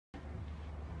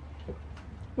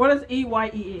What is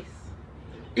E.Y.E.S?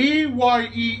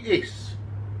 E.Y.E.S.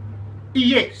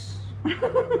 E.S.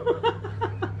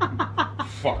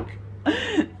 Fuck.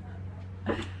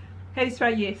 How do you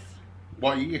spell yes?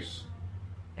 Y.E.S.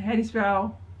 How do you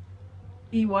spell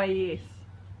E.Y.E.S?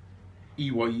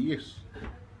 E.Y.E.S.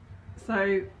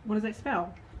 So, what does that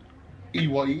spell?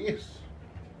 E.Y.E.S.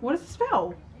 What does it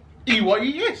spell?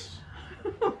 E.Y.E.S.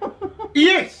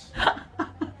 Yes.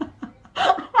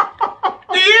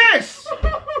 Yes.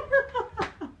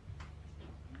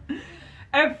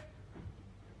 If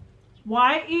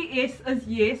Y.E.S is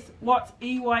yes, what's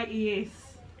E.Y.E.S?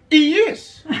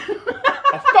 Yes.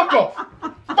 Oh, fuck off.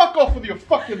 Fuck off with your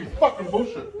fucking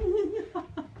bullshit.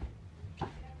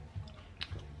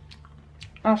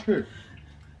 Ask her.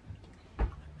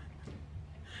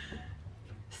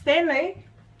 Stanley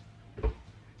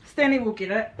will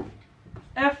get it.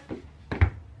 If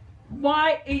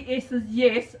Y.E.S is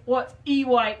yes, what's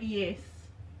E.Y.E.S?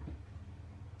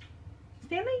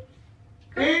 Stanley?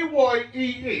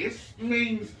 E.Y.E.S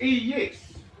means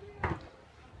E.S.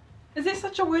 Is there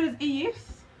such a word as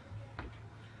E.S?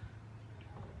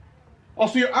 Oh,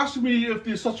 so you're asking me if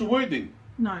there's such a word then?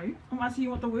 No, I'm asking you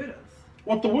what the word is.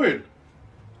 What the word?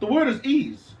 The word is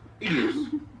ease. Ease.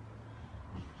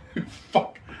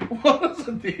 Fuck. What is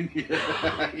it then?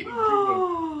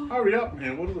 Oh. Hurry up,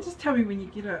 man. What is it? Just tell me when you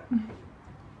get it.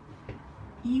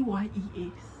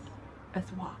 E.Y.E.S is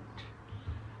what?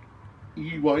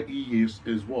 E.Y.E.S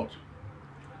is what?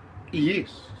 Yes.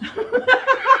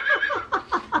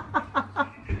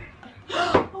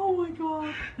 Oh my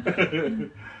god.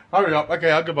 Hurry up.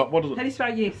 Okay, I'll give up. What is How do it? you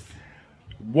spell yes?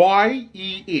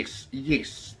 Y.E.S.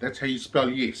 Yes. That's how you spell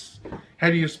yes. How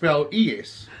do you spell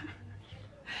E.S.?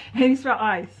 How do you spell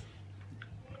eyes?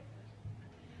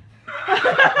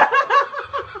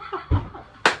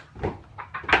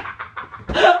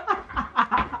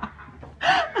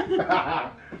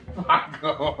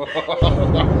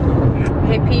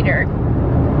 Hey Peter,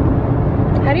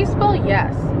 how do you spell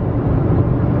yes?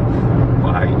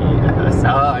 Y-E-S. Oh,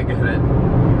 I get it.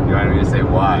 You wanted me to say Y,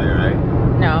 right?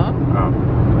 No. Oh.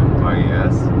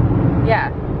 Y-E-S. Yeah.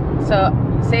 So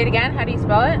say it again. How do you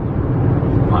spell it?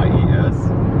 Y-E-S.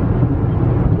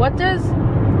 What does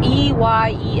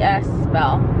E.Y.E.S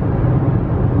spell?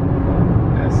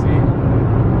 S-E.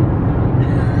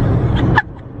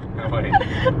 No, wait.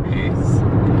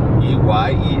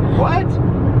 E-Y-E. What?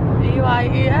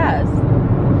 E.Y.E.S.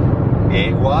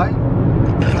 A-Y?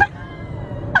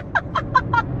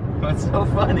 What's so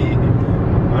funny? I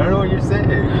don't know what you're saying.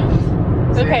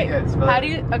 Say it Okay. again, spell How it. do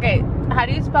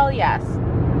you spell yes?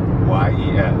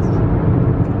 Y-E-S.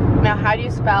 Now how do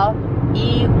you spell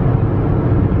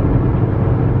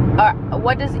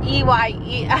what does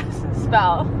E.Y.E.S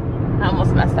spell? I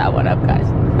almost messed that one up, guys.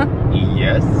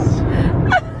 Yes.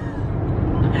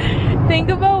 Think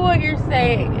about what you're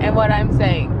saying and what I'm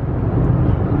saying.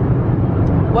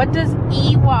 What does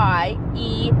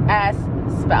E.Y.E.S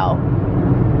spell?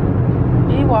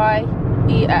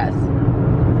 E.Y.E.S.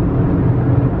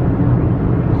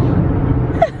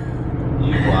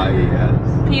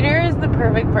 E-Y-E-S. Peter is the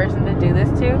perfect person to do this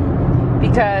to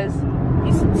because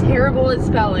he's terrible at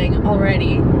spelling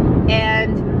already,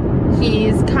 and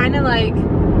he's kind of like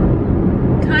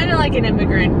an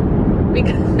immigrant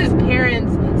because his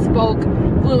parents spoke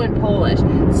fluent Polish.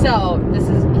 So he's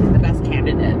the best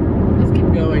candidate. Let's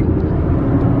keep going.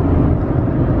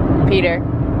 Peter,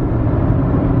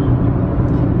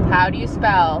 how do you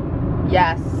spell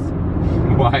yes?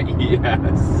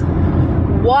 Y-E-S.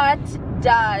 What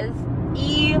does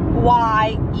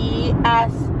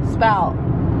E.Y.E.S spell?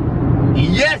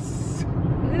 Yes!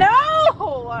 No!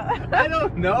 I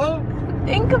don't know.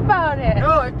 Think about it.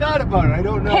 No, I thought about it. I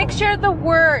don't know. Picture the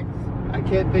words. I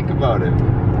can't think about it.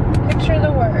 Picture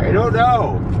the words. I don't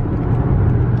know.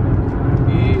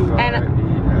 E-Y-E-S.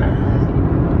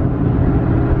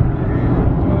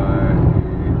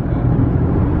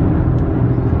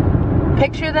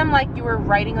 Picture them like you were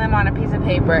writing them on a piece of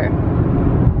paper.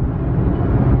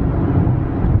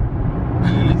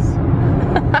 Ease.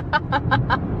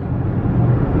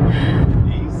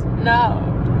 Ease. No.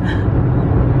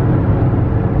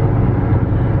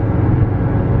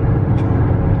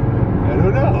 I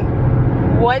don't know.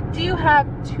 What do you have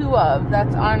two of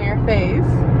that's on your face?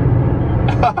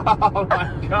 Oh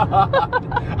my god.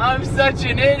 I'm such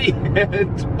an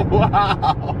idiot.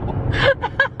 Wow.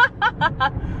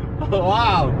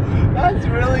 Wow. That's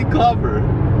really clever.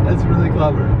 That's really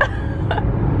clever.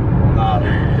 Wow.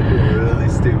 Really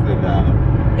stupid now.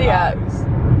 Yeah. Nice.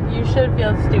 You should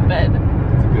feel stupid.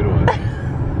 It's a good one.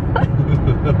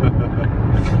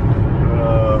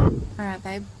 Alright,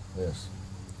 babe. Yes.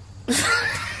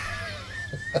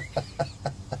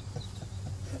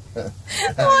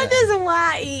 What does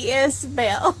Y-E-S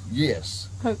spell? Yes.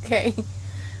 Okay.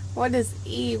 What does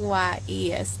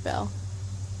E-Y-E-S spell?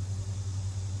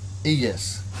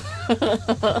 E.Y.E.S.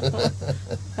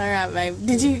 Alright, babe.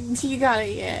 You got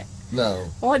it yet? No.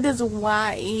 What does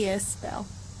Y-E-S spell?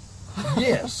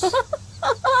 Yes.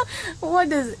 What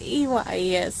does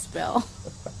E-Y-E-S spell?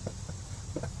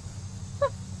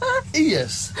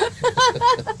 E.Y.E.S.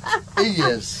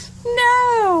 E.Y.E.S.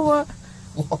 No!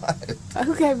 What?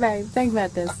 Okay, babe, think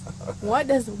about this. What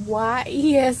does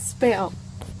Y-E-S spell?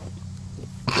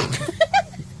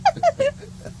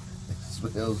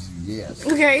 Spells yes.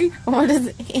 Okay, what does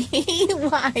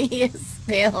E-Y-E-S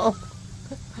spell?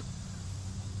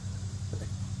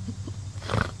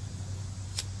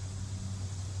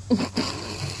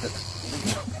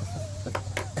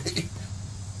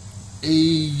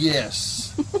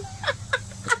 E.Y.E.S.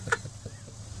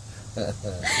 Oh,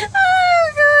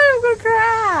 God, I'm gonna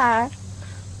cry.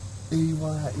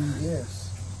 E.Y.E.S.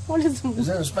 What is... Is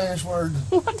that a Spanish word?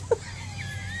 You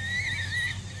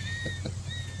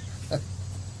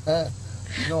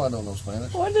know I don't know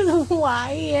Spanish. What does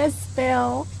Y-E-S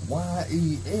spell?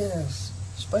 Y.E.S.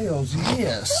 spells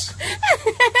yes.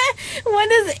 What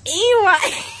does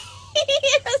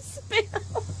E-Y-E-S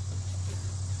spell?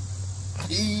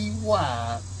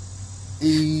 E.Y.E.S.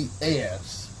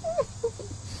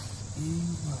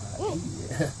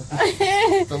 E.Y.E.S.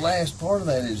 The last part of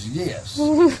that is yes.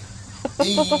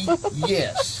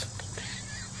 E.Y.E.S.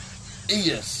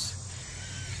 E.Y.E.S.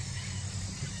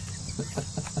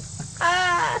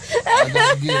 I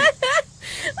don't get it.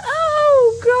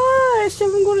 Oh gosh,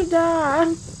 I'm gonna die.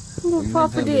 I'm gonna You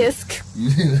pop a didn't tell me- disc. You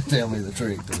didn't tell me the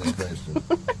trick to that question.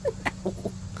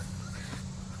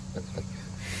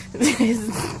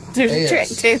 There's a Yes. trick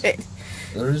to it.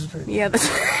 There is a trick. Yeah,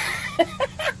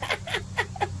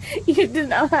 you didn't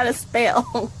know how to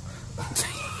spell.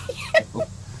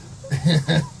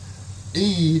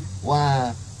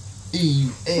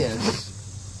 E.Y.E.S.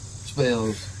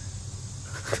 spells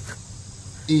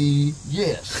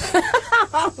E.Y.E.S.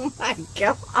 Oh my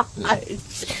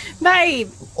gosh, babe.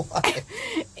 Why?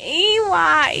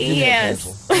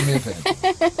 E-Y-E-S. Give me a pencil.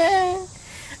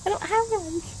 I don't have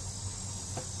one.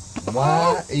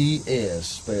 Y.E.S.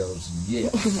 spells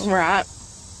yes. Right.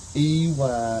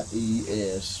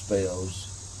 E.Y.E.S. spells.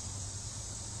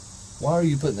 Why are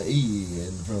you putting the E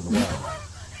in front of the Y?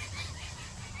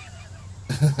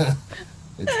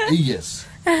 It's E.Y.E.S.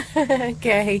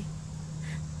 Okay.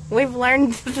 We've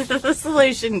learned the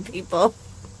solution, people.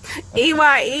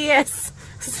 E-Y-E-S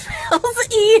spells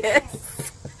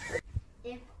E-S.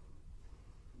 If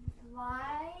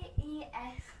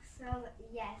Y-E-S spells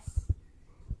yes,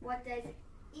 what does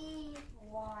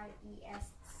E-Y-E-S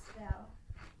spell?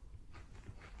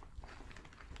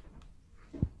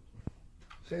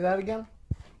 Say that again?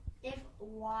 If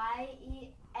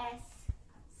Y-E-S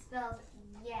spells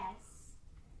yes,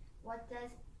 what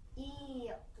does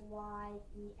E-Y-E-S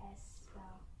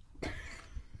spell?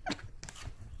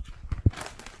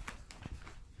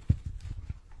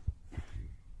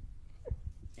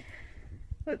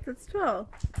 What's it spell?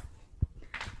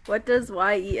 What does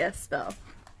Y-E-S spell?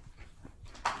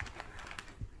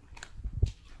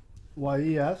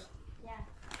 Y-E-S? Yeah.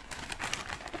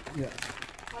 Yeah.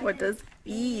 What does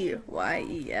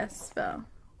E-Y-E-S spell?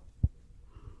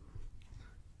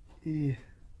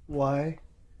 E-Y.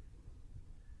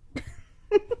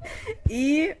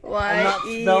 E-Y-E-S.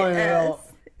 spelling it out.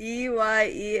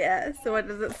 E-Y-E-S. So what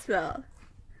does it spell?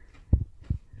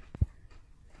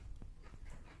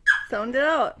 Sound it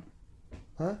out.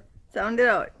 Huh? Sound it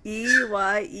out.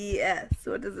 E-Y-E-S.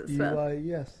 What does it spell?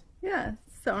 E-Y-E-S. Yeah,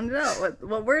 sound it out.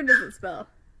 What word does it spell?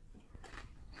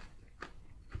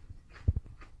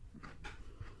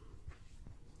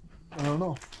 I don't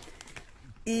know.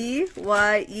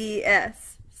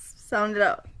 E-Y-E-S. Sound it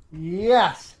out.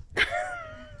 Yes.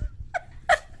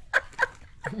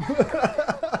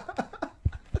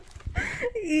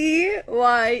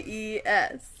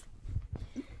 E-Y-E-S.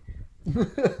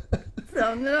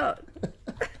 Sound it out.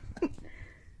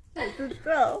 What's it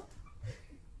spell?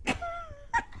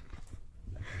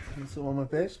 Is it on my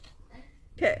face?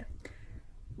 Okay.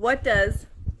 What does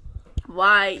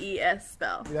Y-E-S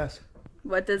spell? Yes.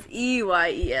 What does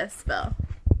E-Y-E-S spell?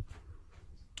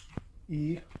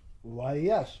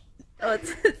 E-Y-E-S. Oh,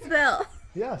 it's a spell.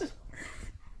 Yes.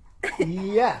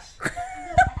 Yes.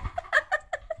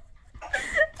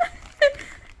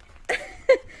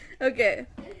 Okay.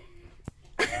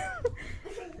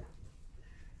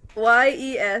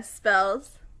 Y-E-S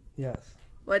spells. Yes.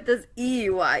 What does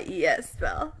E-Y-E-S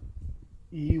spell?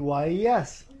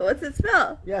 E-Y-E-S. What's it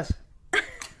spell? Yes.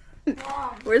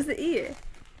 Wrong. Where's the E?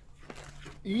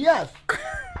 Yes.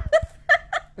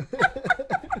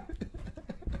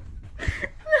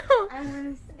 No. I'm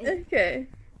gonna say Okay.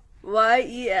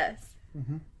 Y-E-S.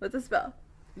 Mhm. What's the spell?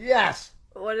 Yes.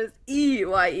 What does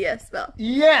E-Y-E-S spell?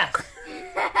 Yes.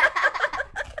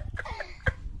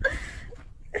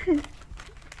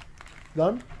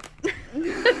 Done?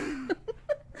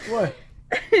 What?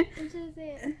 what is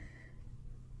it?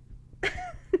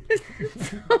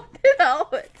 Spell it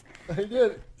out. I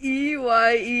did.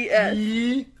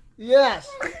 E-Y-E-S. Yes.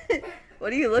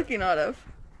 What are you looking out of?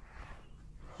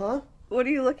 Huh? What are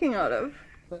you looking out of?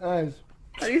 The eyes.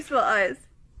 How do you spell eyes?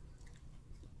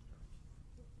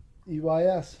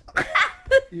 E.Y.E.S.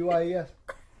 E.Y.E.S.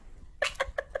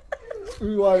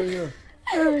 E.Y.E.S.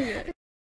 Okay.